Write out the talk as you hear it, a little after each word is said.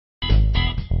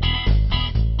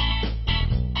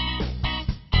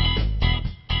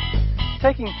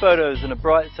Taking photos on a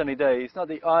bright sunny day is not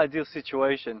the ideal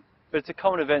situation, but it's a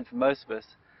common event for most of us.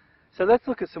 So let's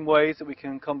look at some ways that we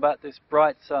can combat this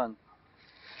bright sun.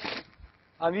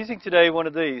 I'm using today one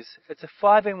of these. It's a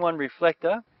 5-in-1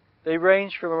 reflector. They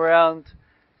range from around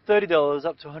 $30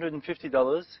 up to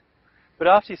 $150, but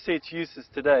after you see its uses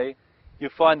today, you'll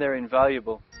find they're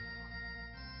invaluable.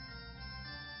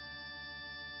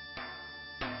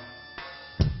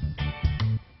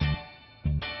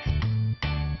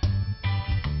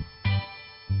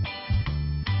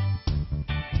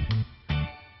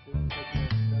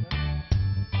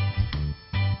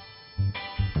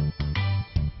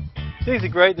 These are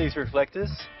great, these reflectors.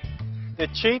 They're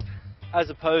cheap as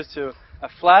opposed to a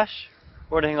flash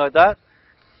or anything like that.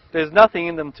 There's nothing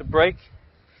in them to break.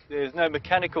 There's no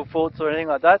mechanical faults or anything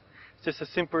like that. It's just a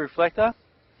simple reflector.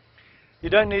 You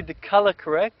don't need to color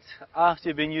correct after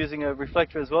you've been using a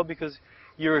reflector as well, because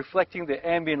you're reflecting the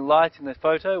ambient light in the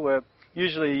photo, where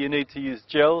usually you need to use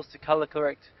gels to color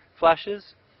correct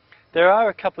flashes. There are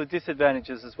a couple of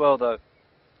disadvantages as well though.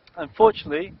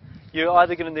 Unfortunately, you're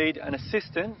either going to need an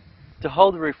assistant to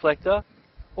hold the reflector,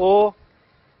 or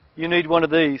you need one of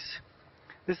these.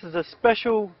 This is a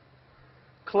special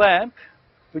clamp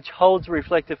which holds the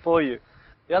reflector for you.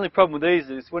 The only problem with these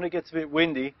is when it gets a bit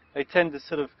windy, they tend to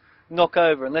sort of knock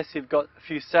over unless you've got a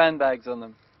few sandbags on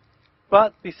them.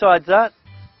 But besides that,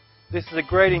 this is a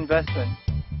great investment.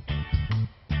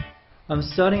 I'm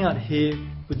starting out here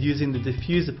with using the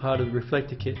diffuser part of the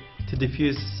reflector kit to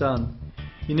diffuse the sun.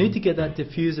 You need to get that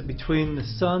diffuser between the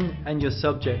sun and your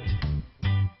subject.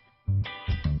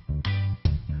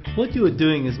 What you are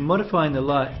doing is modifying the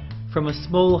light from a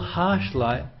small harsh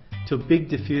light to a big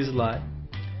diffuse light.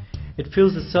 It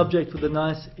fills the subject with a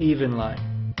nice even light.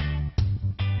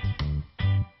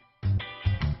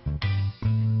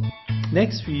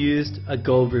 Next we used a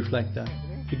gold reflector.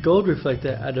 The gold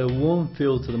reflector added a warm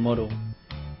feel to the model.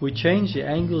 We changed the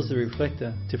angles of the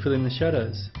reflector to fill in the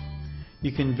shadows.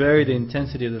 You can vary the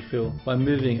intensity of the fill by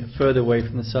moving it further away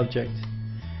from the subject.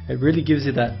 It really gives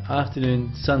you that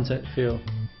afternoon sunset feel.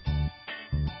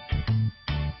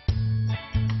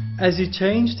 As you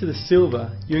change to the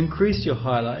silver, you increase your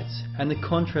highlights and the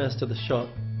contrast of the shot.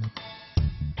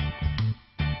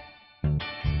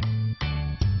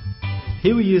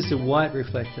 Here we used a white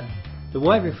reflector. The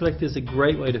white reflector is a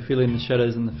great way to fill in the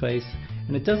shadows in the face,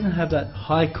 and it doesn't have that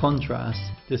high contrast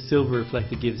the silver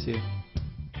reflector gives you.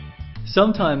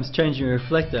 Sometimes changing a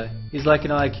reflector is like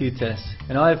an IQ test,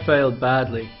 and I have failed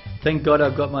badly. Thank God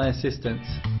I've got my assistants.